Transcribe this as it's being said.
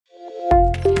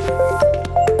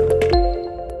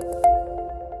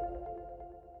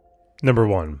Number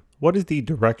 1. What is the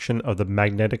direction of the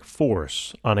magnetic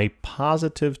force on a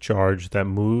positive charge that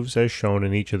moves as shown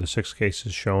in each of the 6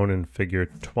 cases shown in figure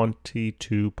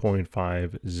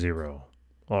 22.50?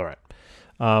 All right.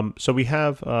 So we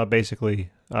have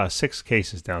basically 6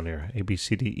 cases down here, A, B,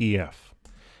 C, D, E, F.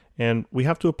 And we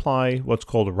have to apply what's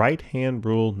called right-hand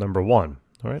rule number 1.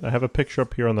 All right. I have a picture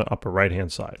up here on the upper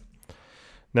right-hand side.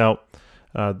 Now,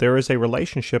 there is a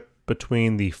relationship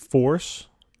between the force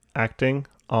acting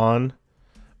on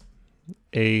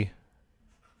a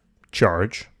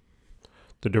charge,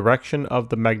 the direction of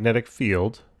the magnetic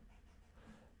field,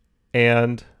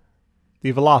 and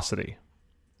the velocity,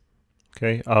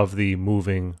 okay, of the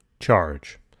moving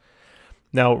charge.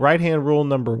 Now, right-hand rule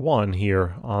number 1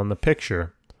 here on the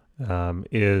picture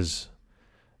is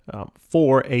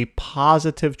for a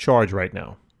positive charge right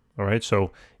now. All right,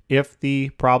 so if the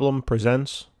problem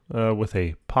presents with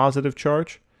a positive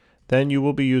charge, then you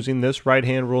will be using this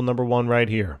right-hand rule number 1 right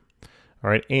here. All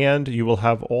right, and you will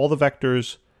have all the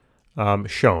vectors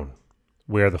shown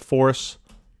where the force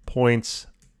points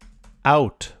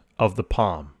out of the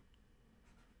palm.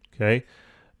 Okay,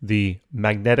 the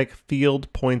magnetic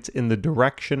field points in the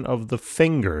direction of the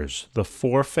fingers, the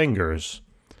 4 fingers,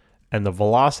 and the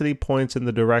velocity points in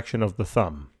the direction of the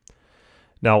thumb.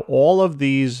 Now, all of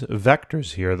these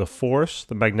vectors here, the force,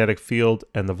 the magnetic field,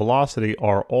 and the velocity,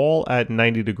 are all at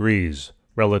 90 degrees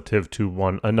relative to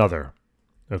one another.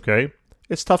 Okay?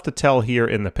 It's tough to tell here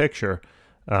in the picture,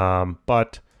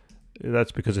 but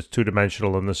that's because it's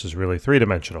 2-dimensional and this is really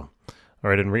 3-dimensional, all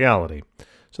right, in reality.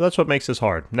 So that's what makes this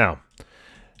hard. Now,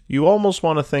 you almost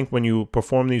want to think when you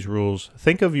perform these rules,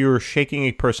 think of you're shaking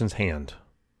a person's hand,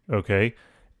 okay?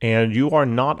 And you are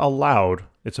not allowed,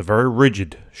 it's a very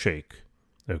rigid shake.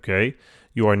 Okay,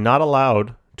 you are not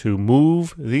allowed to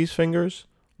move these fingers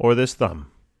or this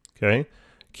thumb. Okay,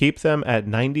 keep them at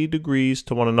 90 degrees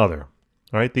to one another.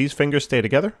 All right, these fingers stay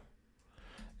together,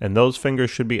 and those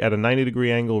fingers should be at a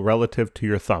 90-degree angle relative to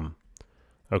your thumb.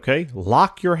 Okay,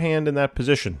 lock your hand in that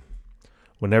position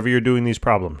whenever you're doing these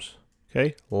problems.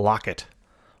 Okay, lock it.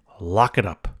 Lock it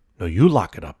up. No, you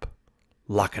lock it up.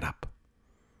 Lock it up.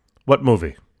 What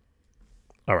movie?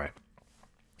 All right.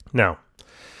 Now,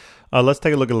 let's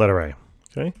take a look at letter A.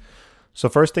 Okay, so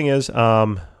first thing is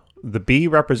the B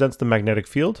represents the magnetic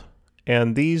field,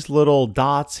 and these little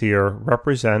dots here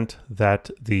represent that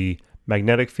the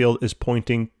magnetic field is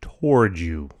pointing towards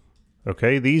you.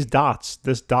 Okay, these dots,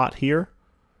 this dot here,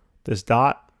 this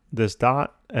dot,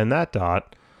 and that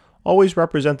dot, always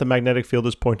represent the magnetic field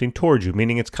is pointing towards you,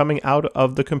 meaning it's coming out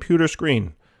of the computer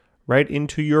screen right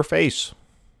into your face.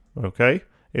 Okay,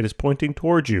 it is pointing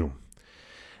towards you.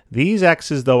 These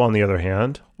X's, though, on the other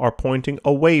hand, are pointing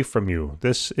away from you.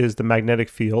 This is the magnetic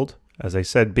field, as I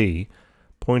said, B,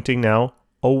 pointing now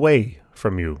away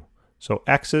from you. So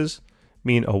X's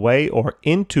mean away or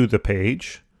into the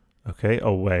page, okay,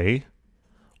 away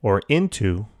or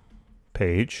into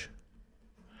page,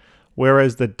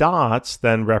 whereas the dots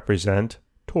then represent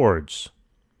towards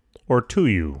or to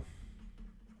you,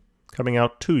 coming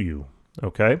out to you,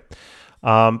 okay?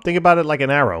 Think about it like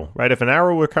an arrow, right? If an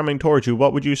arrow were coming towards you,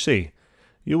 what would you see?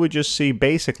 You would just see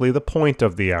basically the point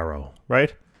of the arrow,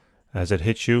 right? As it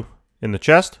hits you in the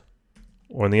chest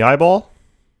or in the eyeball.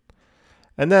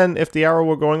 And then if the arrow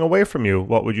were going away from you,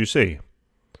 what would you see?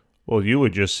 Well, you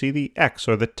would just see the X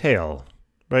or the tail,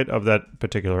 right, of that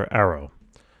particular arrow.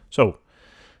 So,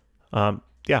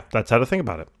 yeah, that's how to think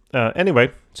about it.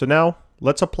 Anyway, so now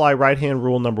let's apply right-hand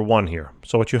rule number 1 here.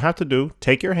 So what you have to do,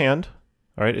 take your hand.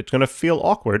 All right, it's going to feel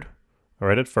awkward, all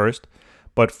right, at first.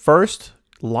 But first,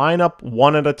 line up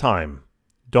one at a time.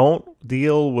 Don't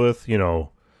deal with,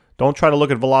 don't try to look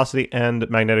at velocity and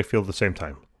magnetic field at the same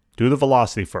time. Do the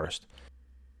velocity first.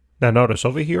 Now notice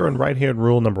over here in right-hand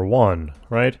rule number 1,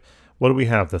 right, what do we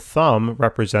have? The thumb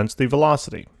represents the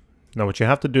velocity. Now what you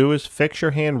have to do is fix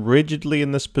your hand rigidly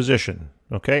in this position,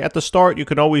 okay? At the start, you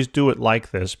can always do it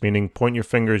like this, meaning point your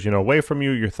fingers, away from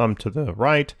you, your thumb to the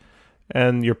right,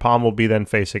 and your palm will be then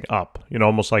facing up,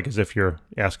 almost like as if you're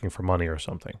asking for money or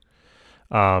something.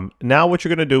 Now what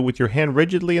you're going to do with your hand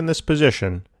rigidly in this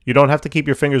position, you don't have to keep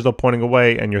your fingers though pointing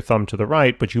away and your thumb to the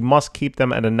right, but you must keep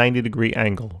them at a 90-degree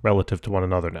angle relative to one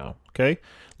another now, okay?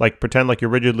 Like pretend like you're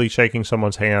rigidly shaking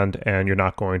someone's hand and you're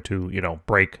not going to,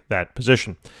 break that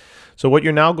position. So what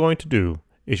you're now going to do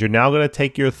is you're now going to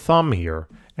take your thumb here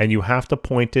and you have to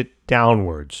point it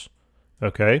downwards,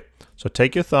 okay? So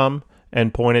take your thumb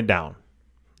and point it down.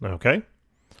 Okay,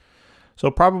 so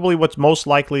probably what most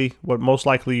likely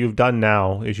you've done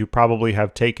now is you probably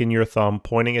have taken your thumb,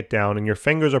 pointing it down, and your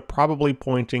fingers are probably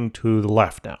pointing to the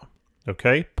left now.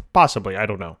 Okay, possibly, I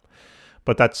don't know.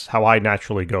 But that's how I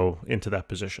naturally go into that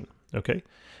position. Okay.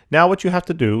 Now what you have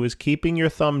to do is keeping your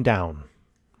thumb down,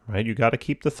 right? You got to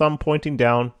keep the thumb pointing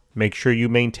down. Make sure you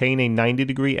maintain a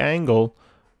 90-degree angle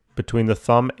between the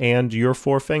thumb and your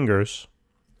four fingers,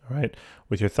 all right?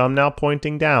 With your thumb now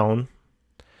pointing down,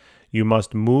 you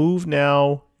must move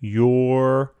now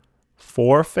your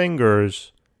four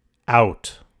fingers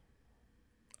out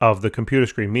of the computer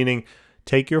screen, meaning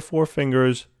take your four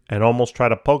fingers and almost try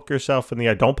to poke yourself in the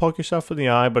eye. Don't poke yourself in the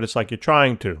eye, but it's like you're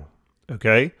trying to,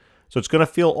 okay? So it's going to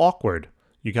feel awkward.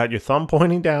 You got your thumb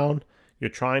pointing down. You're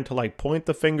trying to like point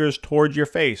the fingers towards your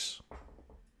face,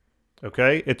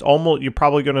 okay? It's almost, you're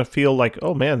probably going to feel like,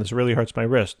 oh man, this really hurts my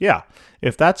wrist. Yeah,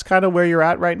 if that's kind of where you're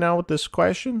at right now with this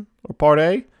question, or part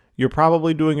A, you're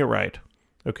probably doing it right,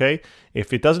 okay?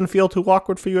 If it doesn't feel too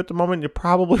awkward for you at the moment, you're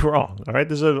probably wrong, all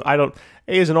right? A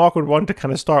is an awkward one to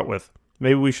kind of start with.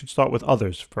 Maybe we should start with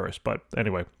others first, but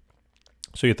anyway.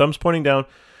 So your thumb's pointing down,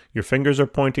 your fingers are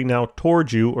pointing now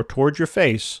towards you or towards your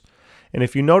face, and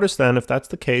if you notice then, if that's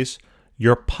the case,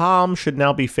 your palm should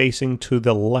now be facing to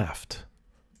the left,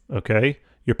 okay?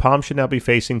 Your palm should now be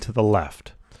facing to the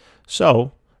left.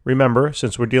 So, remember,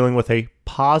 since we're dealing with a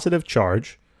positive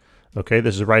charge, okay,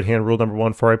 this is right-hand rule number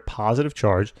 1 for a positive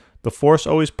charge, the force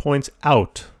always points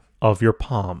out of your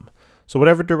palm. So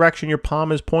whatever direction your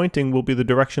palm is pointing will be the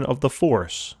direction of the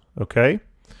force, okay?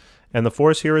 And the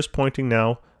force here is pointing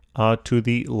now to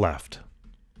the left,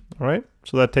 all right?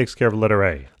 So that takes care of letter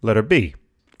A. Letter B.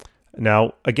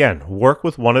 Now, again, work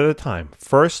with one at a time.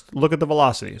 First, look at the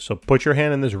velocity. So put your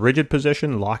hand in this rigid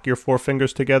position, lock your four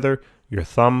fingers together, your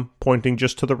thumb pointing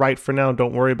just to the right for now,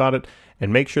 don't worry about it,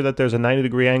 and make sure that there's a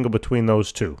 90-degree angle between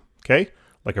those two, okay?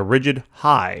 Like a rigid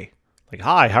hi. Like,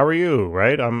 hi, how are you,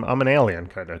 right? I'm an alien,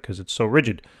 kind of, because it's so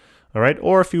rigid, all right?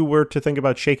 Or if you were to think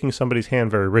about shaking somebody's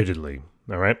hand very rigidly,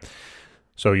 all right?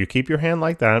 So you keep your hand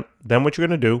like that. Then what you're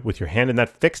going to do, with your hand in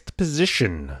that fixed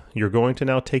position, you're going to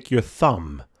now take your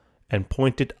thumb and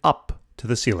point it up to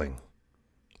the ceiling.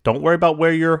 Don't worry about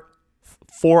where your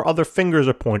four other fingers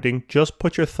are pointing. Just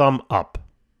put your thumb up.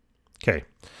 Okay.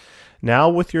 Now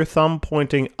with your thumb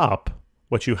pointing up,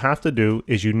 what you have to do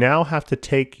is you now have to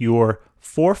take your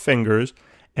four fingers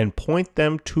and point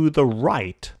them to the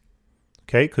right.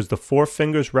 Okay, because the four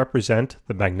fingers represent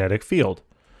the magnetic field.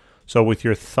 So with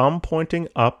your thumb pointing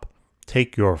up,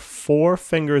 take your four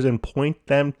fingers and point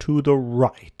them to the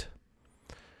right.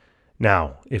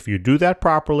 Now, if you do that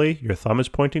properly, your thumb is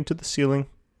pointing to the ceiling,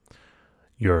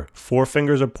 your four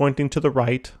fingers are pointing to the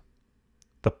right,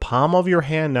 the palm of your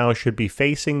hand now should be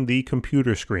facing the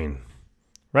computer screen,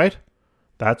 right?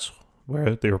 That's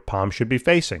where your palm should be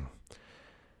facing.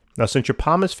 Now, since your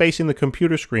palm is facing the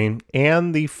computer screen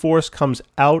and the force comes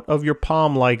out of your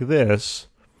palm like this,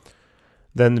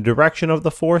 then the direction of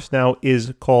the force now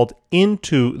is called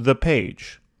into the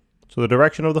page. So the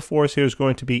direction of the force here is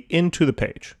going to be into the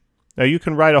page. Now, you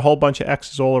can write a whole bunch of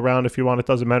X's all around if you want. It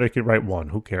doesn't matter. You can write one.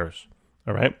 Who cares?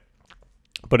 All right?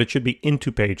 But it should be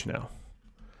into page now.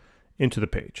 Into the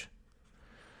page.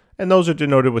 And those are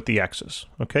denoted with the X's.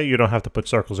 Okay? You don't have to put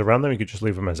circles around them. You can just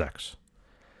leave them as X.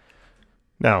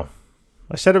 Now,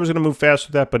 I said I was going to move fast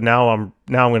with that, but now I'm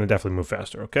going to definitely move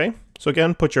faster. Okay? So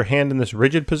again, put your hand in this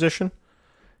rigid position.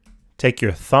 Take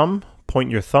your thumb.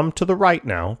 Point your thumb to the right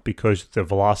now because the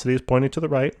velocity is pointing to the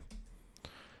right.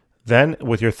 Then,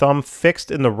 with your thumb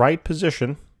fixed in the right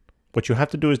position, what you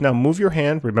have to do is now move your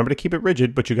hand. Remember to keep it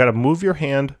rigid, but you got to move your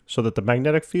hand so that the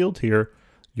magnetic field here,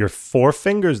 your four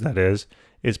fingers that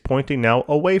is pointing now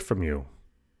away from you.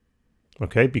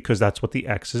 Okay, because that's what the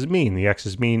X's mean. The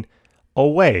X's mean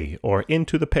away or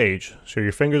into the page. So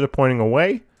your fingers are pointing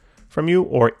away from you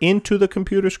or into the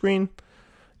computer screen.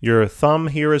 Your thumb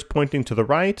here is pointing to the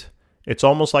right. It's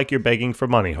almost like you're begging for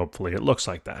money, hopefully. It looks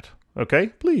like that. Okay,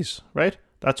 please, right?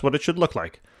 That's what it should look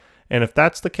like. And if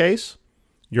that's the case,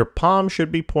 your palm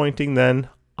should be pointing then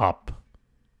up.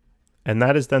 And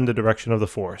that is then the direction of the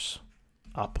force.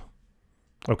 Up.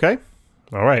 Okay?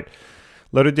 All right.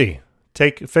 Letter D.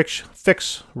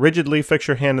 Rigidly fix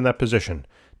your hand in that position.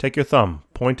 Take your thumb,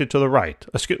 point it to the right.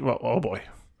 Oh boy.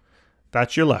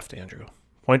 That's your left, Andrew.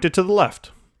 Point it to the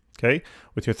left. Okay?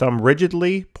 With your thumb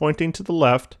rigidly pointing to the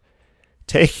left,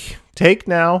 take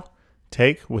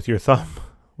with your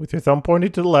thumb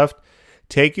pointing to the left,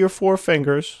 take your four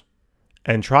fingers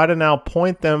and try to now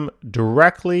point them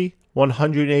directly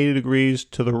 180 degrees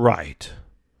to the right.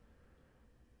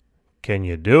 Can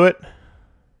you do it?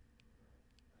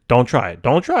 Don't try it.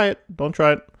 Don't try it. Don't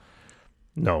try it.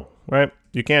 No, right?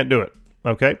 You can't do it.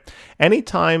 Okay?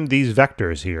 Anytime these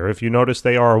vectors here, if you notice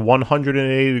they are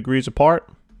 180 degrees apart,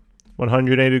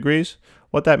 180 degrees,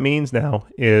 what that means now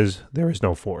is there is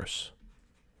no force.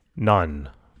 None.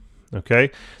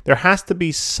 Okay? There has to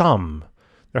be some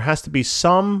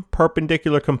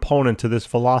perpendicular component to this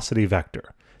velocity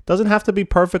vector. It doesn't have to be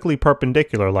perfectly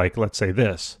perpendicular like, let's say,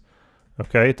 this.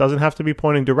 Okay? It doesn't have to be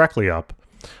pointing directly up,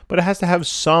 but it has to have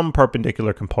some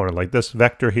perpendicular component. Like this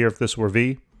vector here, if this were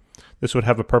v, this would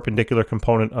have a perpendicular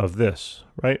component of this,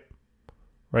 right?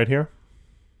 Right here.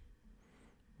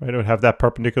 Right? It would have that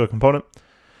perpendicular component.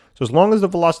 So as long as the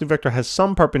velocity vector has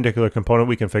some perpendicular component,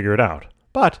 we can figure it out.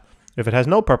 But if it has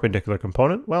no perpendicular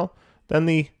component, well, then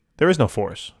there is no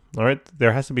force. All right?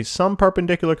 There has to be some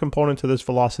perpendicular component to this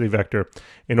velocity vector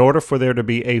in order for there to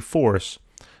be a force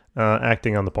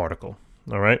acting on the particle.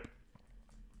 All right?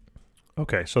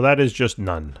 Okay, so that is just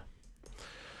none.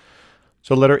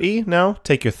 So letter E, now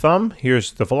take your thumb.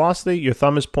 Here's the velocity. Your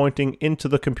thumb is pointing into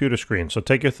the computer screen. So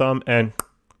take your thumb and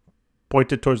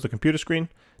point it towards the computer screen.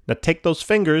 Now take those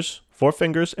fingers, 4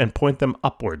 fingers, and point them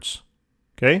upwards.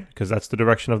 Okay, because that's the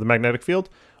direction of the magnetic field.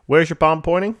 Where's your palm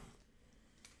pointing?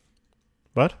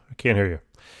 What? I can't hear you.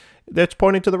 That's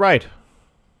pointing to the right.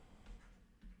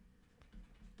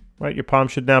 Right, your palm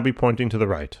should now be pointing to the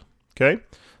right. Okay,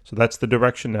 so that's the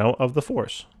direction now of the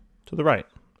force, to the right,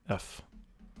 F.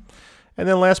 And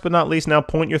then last but not least, now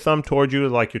point your thumb towards you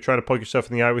like you're trying to poke yourself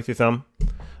in the eye with your thumb.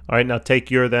 All right, now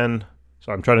take your then,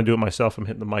 so I'm trying to do it myself. I'm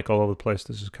hitting the mic all over the place.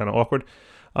 This is kind of awkward.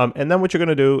 And then what you're going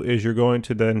to do is you're going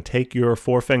to then take your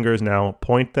 4 fingers now,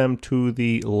 point them to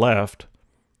the left.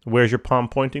 Where's your palm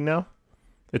pointing now?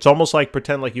 It's almost like,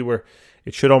 pretend like you were,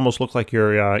 it should almost look like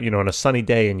you're, you know, on a sunny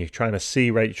day and you're trying to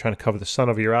see, right? You're trying to cover the sun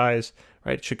over your eyes,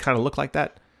 right? It should kind of look like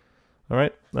that. All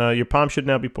right. Your palm should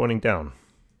now be pointing down.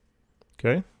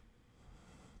 Okay.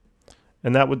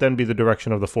 And that would then be the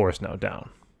direction of the force now, down.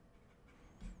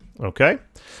 Okay.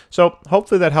 So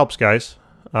hopefully that helps, guys.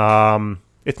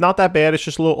 It's not that bad. It's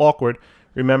just a little awkward.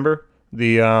 Remember,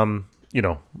 the you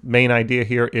know, main idea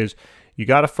here is you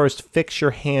got to first fix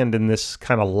your hand in this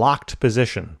kind of locked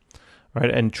position, right?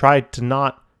 And try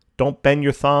to don't bend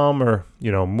your thumb or,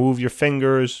 you know, move your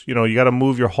fingers. You know, you got to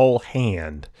move your whole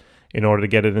hand in order to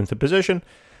get it into position.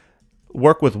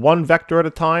 Work with one vector at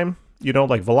a time, you know,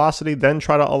 like velocity, then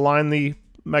try to align the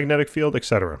magnetic field,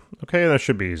 etc. Okay, that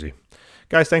should be easy.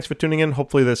 Guys, thanks for tuning in.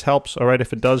 Hopefully this helps. All right,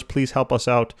 if it does, please help us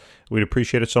out. We'd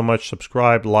appreciate it so much.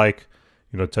 Subscribe, like,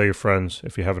 you know, tell your friends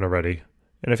if you haven't already.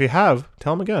 And if you have,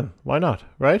 tell them again. Why not,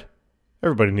 right?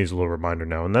 Everybody needs a little reminder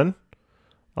now and then.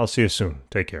 I'll see you soon.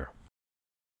 Take care.